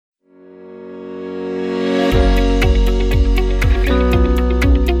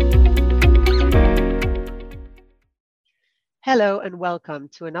Hello and welcome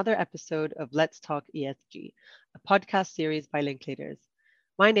to another episode of Let's Talk ESG, a podcast series by Linklaters.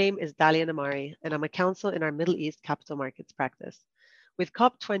 My name is Dalia Nammari, and I'm a counsel in our Middle East capital markets practice. With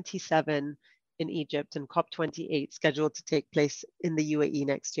COP27 in Egypt and COP28 scheduled to take place in the UAE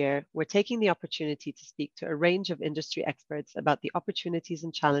next year, we're taking the opportunity to speak to a range of industry experts about the opportunities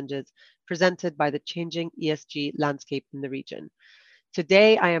and challenges presented by the changing ESG landscape in the region.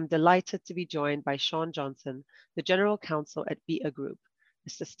 Today, I am delighted to be joined by Shaun Johnson, the General Counsel at BEEAH Group, a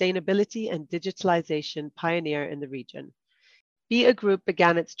sustainability and digitalization pioneer in the region. BEEAH Group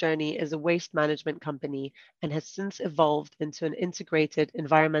began its journey as a waste management company and has since evolved into an integrated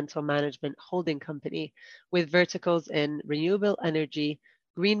environmental management holding company with verticals in renewable energy,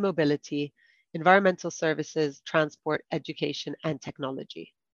 green mobility, environmental services, transport, education, and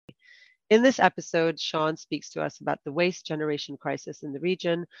technology. In this episode, Shaun speaks to us about the waste generation crisis in the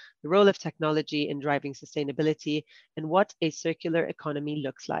region, the role of technology in driving sustainability, and what a circular economy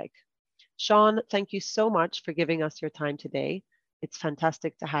looks like. Shaun, thank you so much for giving us your time today. It's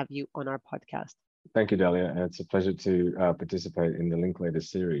fantastic to have you on our podcast. Thank you, Dalia. And it's a pleasure to participate in the Linklaters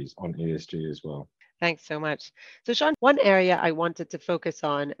series on ESG as well. Thanks so much. So, Shaun, one area I wanted to focus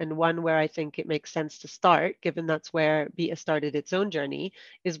on, and one where I think it makes sense to start, given that's where BEEAH started its own journey,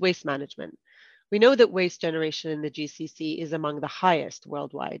 is waste management. We know that waste generation in the GCC is among the highest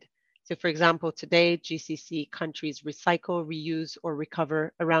worldwide. So, for example, today, GCC countries recycle, reuse, or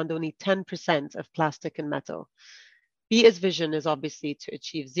recover around only 10% of plastic and metal. BEEAH's vision is obviously to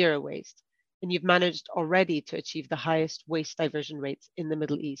achieve zero waste. And you've managed already to achieve the highest waste diversion rates in the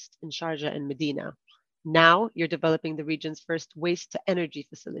Middle East, in Sharjah and Medina. Now you're developing the region's first waste to energy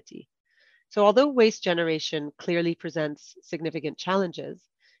facility. So although waste generation clearly presents significant challenges,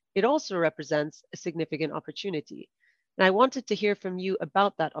 it also represents a significant opportunity. And I wanted to hear from you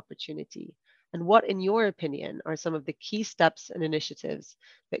about that opportunity and what, in your opinion, are some of the key steps and initiatives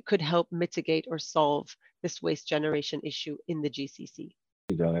that could help mitigate or solve this waste generation issue in the GCC.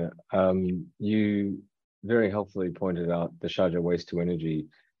 Dalia. You very helpfully pointed out the Sharjah Waste to Energy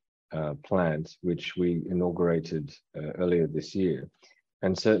plant, which we inaugurated earlier this year.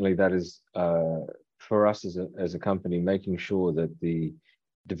 And certainly that is, for us as a company, making sure that the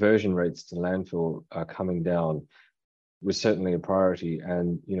diversion rates to landfill are coming down was certainly a priority.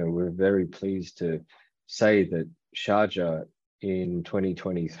 And, we're very pleased to say that Sharjah in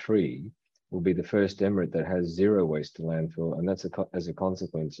 2023 will be the first emirate that has zero waste to landfill. And that's as a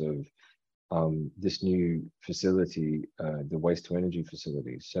consequence of this new facility, the waste to energy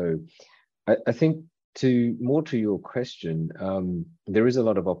facility. So I think to your question, there is a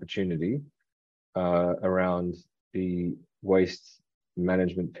lot of opportunity around the waste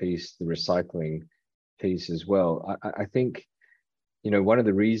management piece, the recycling piece as well. I think, one of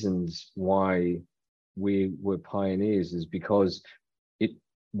the reasons why we were pioneers is because it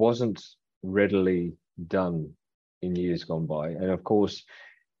wasn't readily done in years gone by. And of course,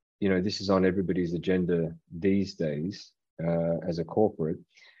 this is on everybody's agenda these days as a corporate.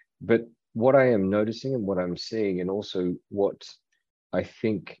 But what I am noticing and what I'm seeing, and also what I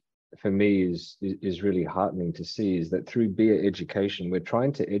think for me is really heartening to see, is that through BEEAH Education, we're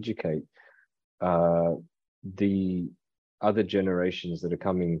trying to educate the other generations that are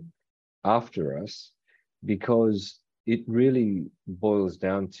coming after us, because it really boils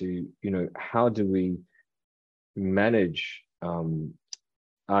down to, how do we manage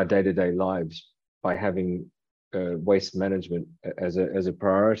our day-to-day lives by having waste management as a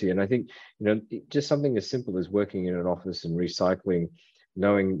priority. And I think, just something as simple as working in an office and recycling,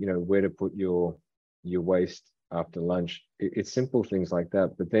 knowing, where to put your waste after lunch, it's simple things like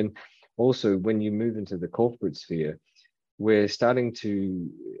that. But then also when you move into the corporate sphere, we're starting to,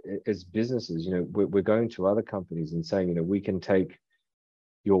 as businesses, we're going to other companies and saying, we can take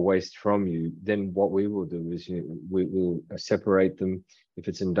your waste from you. Then what we will do is we will separate them, if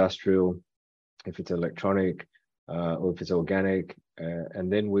it's industrial, if it's electronic, or if it's organic,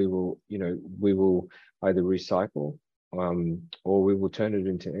 and then we will either recycle or we will turn it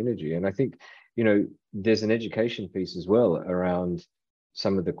into energy. And I think there's an education piece as well around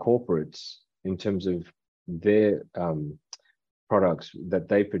some of the corporates in terms of their products that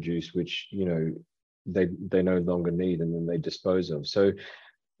they produce, which they no longer need and then they dispose of. So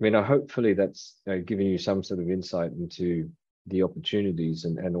hopefully that's giving you some sort of insight into the opportunities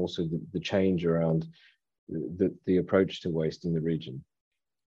and also the change around the approach to waste in the region.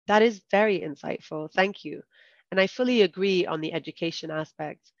 That is very insightful. Thank you. And I fully agree on the education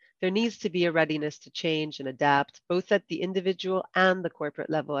aspect. There needs to be a readiness to change and adapt, both at the individual and the corporate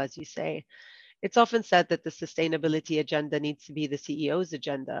level, as you say. It's often said that the sustainability agenda needs to be the CEO's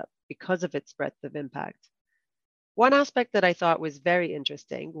agenda because of its breadth of impact. One aspect that I thought was very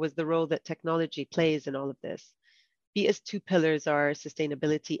interesting was the role that technology plays in all of this. BEEAH's two pillars are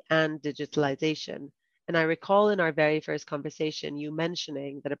sustainability and digitalization. And I recall in our very first conversation, you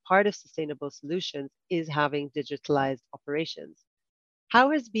mentioning that a part of sustainable solutions is having digitalized operations.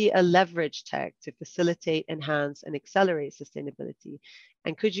 How has BEEAH leveraged tech to facilitate, enhance, and accelerate sustainability?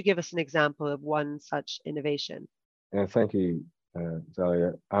 And could you give us an example of one such innovation? Thank you,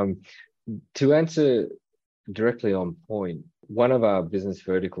 Dalia. To answer directly on point, one of our business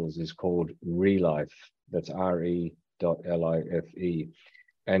verticals is called ReLife. That's RE.LIFE.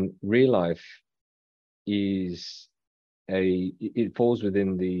 And ReLife is it falls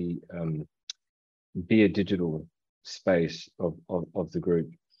within the BEEAH digital space of the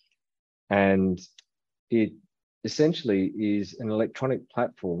group. And it essentially is an electronic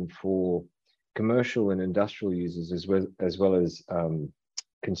platform for commercial and industrial users as well as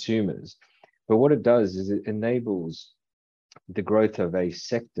consumers. But what it does is it enables the growth of a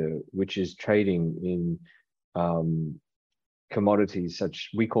sector which is trading in commodities,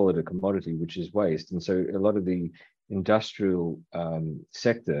 such we call it a commodity, which is waste. And so a lot of the industrial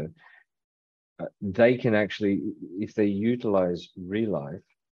sector, they can actually, if they utilize ReLife,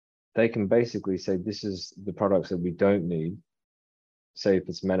 they can basically say, this is the products that we don't need, say if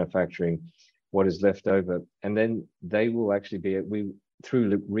it's manufacturing, what is left over. And then they will actually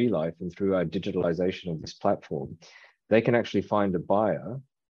through ReLife and through our digitalization of this platform, they can actually find a buyer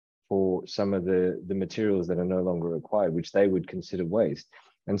for some of the materials that are no longer required, which they would consider waste.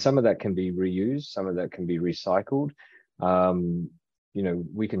 And some of that can be reused, some of that can be recycled.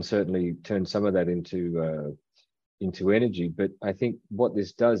 We can certainly turn some of that into energy. But I think what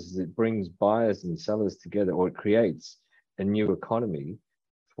this does is it brings buyers and sellers together, or it creates a new economy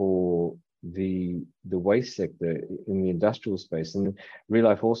for the waste sector in the industrial space. And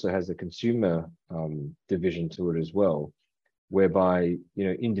ReLife also has a consumer division to it as well, whereby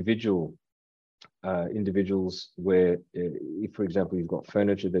individuals where if, for example, you've got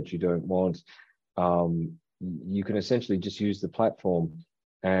furniture that you don't want, you can essentially just use the platform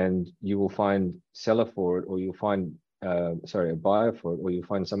and you will find seller for it, or you'll find a buyer for it, or you'll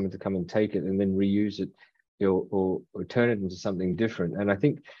find someone to come and take it and then reuse it or turn it into something different. And I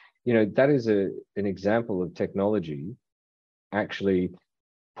think that is an example of technology actually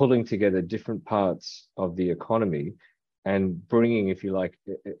pulling together different parts of the economy and bringing, if you like,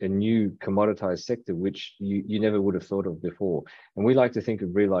 a new commoditized sector, which you never would have thought of before. And we like to think of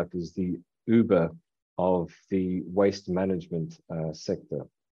ReLife as the Uber of the waste management sector.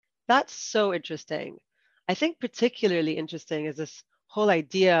 That's so interesting. I think particularly interesting is this whole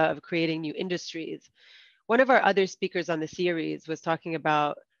idea of creating new industries. One of our other speakers on the series was talking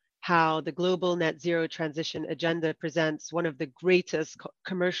about how the global net zero transition agenda presents one of the greatest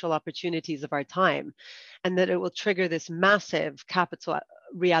commercial opportunities of our time, and that it will trigger this massive capital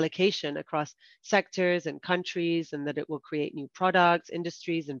reallocation across sectors and countries, and that it will create new products,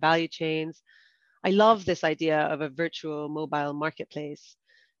 industries, and value chains. I love this idea of a virtual mobile marketplace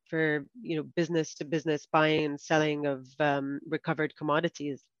for business to business buying and selling of recovered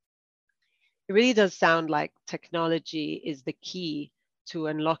commodities. It really does sound like technology is the key to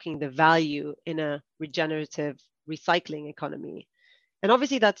unlocking the value in a regenerative recycling economy. And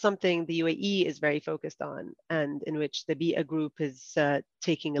obviously, that's something the UAE is very focused on, and in which the BEEAH Group is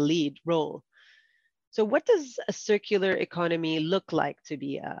taking a lead role. So, what does a circular economy look like to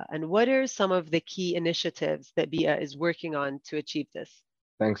BEEAH, and what are some of the key initiatives that BEEAH is working on to achieve this?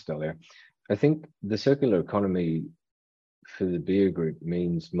 Thanks, Dalia. I think the circular economy for the BEEAH Group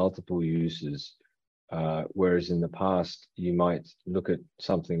means multiple uses, whereas in the past, you might look at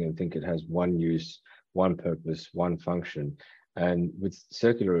something and think it has one use, one purpose, one function. And with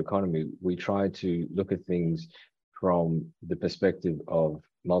circular economy, we try to look at things from the perspective of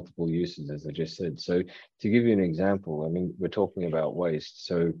multiple uses, as I just said. So to give you an example, I mean, we're talking about waste.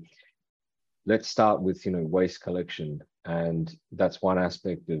 So let's start with, waste collection. And that's one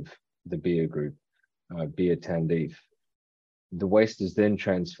aspect of the BEEAH Group, BEEAH Tandif. The waste is then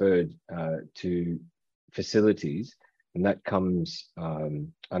transferred to facilities, and that comes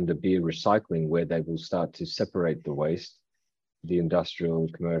under BEEAH Recycling, where they will start to separate the waste, the industrial,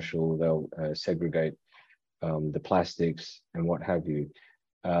 commercial, they'll segregate the plastics and what have you.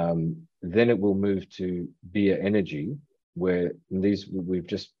 Then it will move to BEEAH Energy, where we've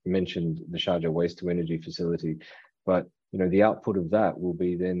just mentioned the Sharjah Waste to Energy facility, but the output of that will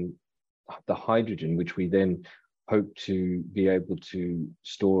be then the hydrogen, which we then hope to be able to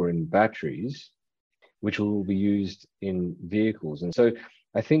store in batteries, which will be used in vehicles. And so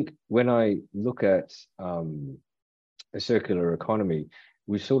I think when I look at a circular economy,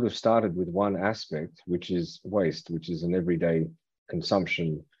 we sort of started with one aspect, which is waste, which is an everyday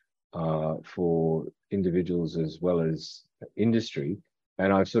consumption for individuals as well as industry.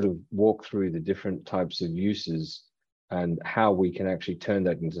 And I've sort of walked through the different types of uses and how we can actually turn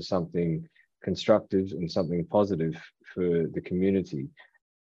that into something constructive and something positive for the community.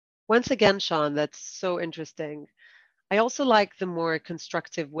 Once again, Shaun, that's so interesting. I also like the more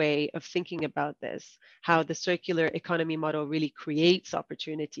constructive way of thinking about this, how the circular economy model really creates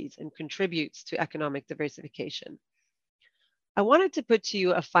opportunities and contributes to economic diversification. I wanted to put to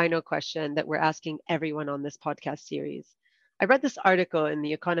you a final question that we're asking everyone on this podcast series. I read this article in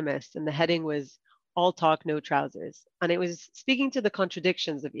The Economist, and the heading was All Talk, No Trousers. And it was speaking to the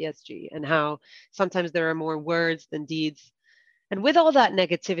contradictions of ESG and how sometimes there are more words than deeds. And with all that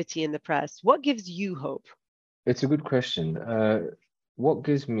negativity in the press, what gives you hope? It's a good question. What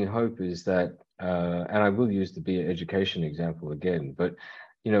gives me hope is that, and I will use the BEEAH education example again, but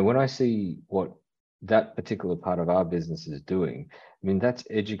when I see what that particular part of our business is doing, I mean, that's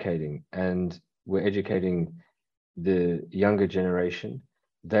educating, and we're educating the younger generation.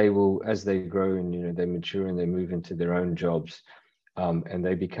 They will, as they grow and they mature and they move into their own jobs, and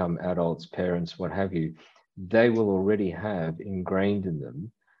they become adults, parents, what have you, they will already have ingrained in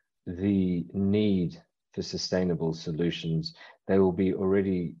them the need for sustainable solutions. They will be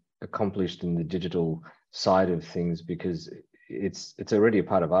already accomplished in the digital side of things because it's already a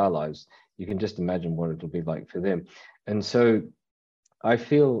part of our lives. You can just imagine what it'll be like for them. And so I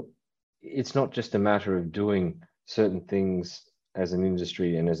feel it's not just a matter of doing certain things as an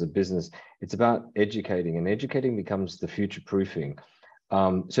industry and as a business. It's about educating, and educating becomes the future proofing.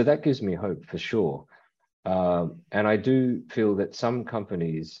 So that gives me hope for sure. And I do feel that some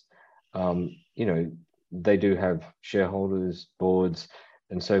companies, they do have shareholders, boards,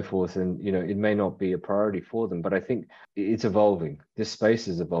 and so forth. And, it may not be a priority for them, but I think it's evolving. This space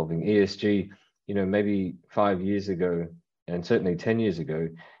is evolving. ESG, maybe 5 years ago, and certainly 10 years ago,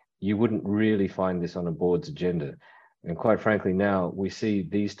 you wouldn't really find this on a board's agenda. And quite frankly, now we see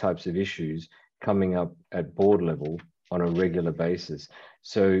these types of issues coming up at board level on a regular basis.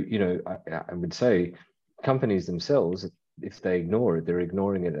 So, I would say companies themselves, if they ignore it, they're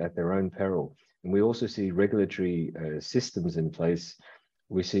ignoring it at their own peril. And we also see regulatory systems in place.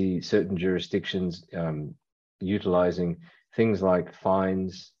 We see certain jurisdictions utilizing things like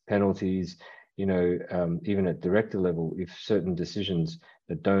fines, penalties, even at director level, if certain decisions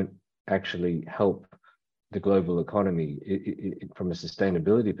that don't actually help the global economy from a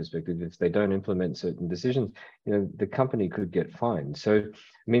sustainability perspective, if they don't implement certain decisions, the company could get fined. So,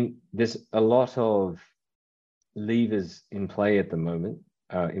 I mean, there's a lot of levers in play at the moment,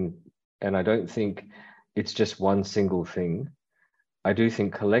 and I don't think it's just one single thing. I do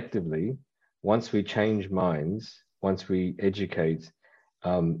think collectively, once we change minds, once we educate,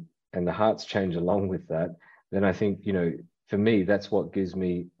 and the hearts change along with that, then I think, for me, that's what gives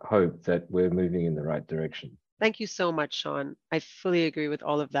me hope that we're moving in the right direction. Thank you so much, Shaun. I fully agree with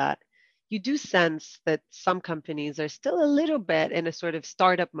all of that. You do sense that some companies are still a little bit in a sort of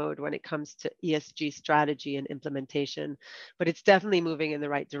startup mode when it comes to ESG strategy and implementation, but it's definitely moving in the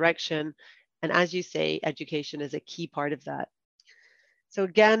right direction. And as you say, education is a key part of that. So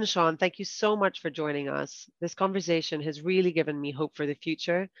again, Shaun, thank you so much for joining us. This conversation has really given me hope for the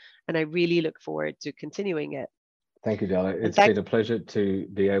future, and I really look forward to continuing it. Thank you, Dalia. It's been a pleasure to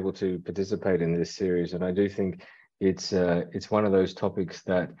be able to participate in this series, and I do think it's one of those topics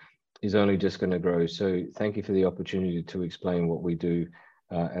that is only just going to grow. So thank you for the opportunity to explain what we do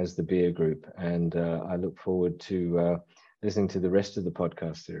as the BEEAH Group, and I look forward to listening to the rest of the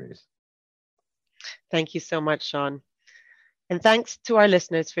podcast series. Thank you so much, Shaun. And thanks to our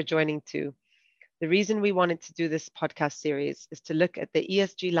listeners for joining too. The reason we wanted to do this podcast series is to look at the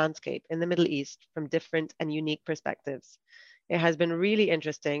ESG landscape in the Middle East from different and unique perspectives. It has been really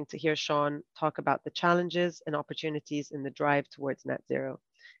interesting to hear Shaun talk about the challenges and opportunities in the drive towards net zero.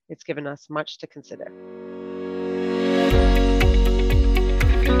 It's given us much to consider.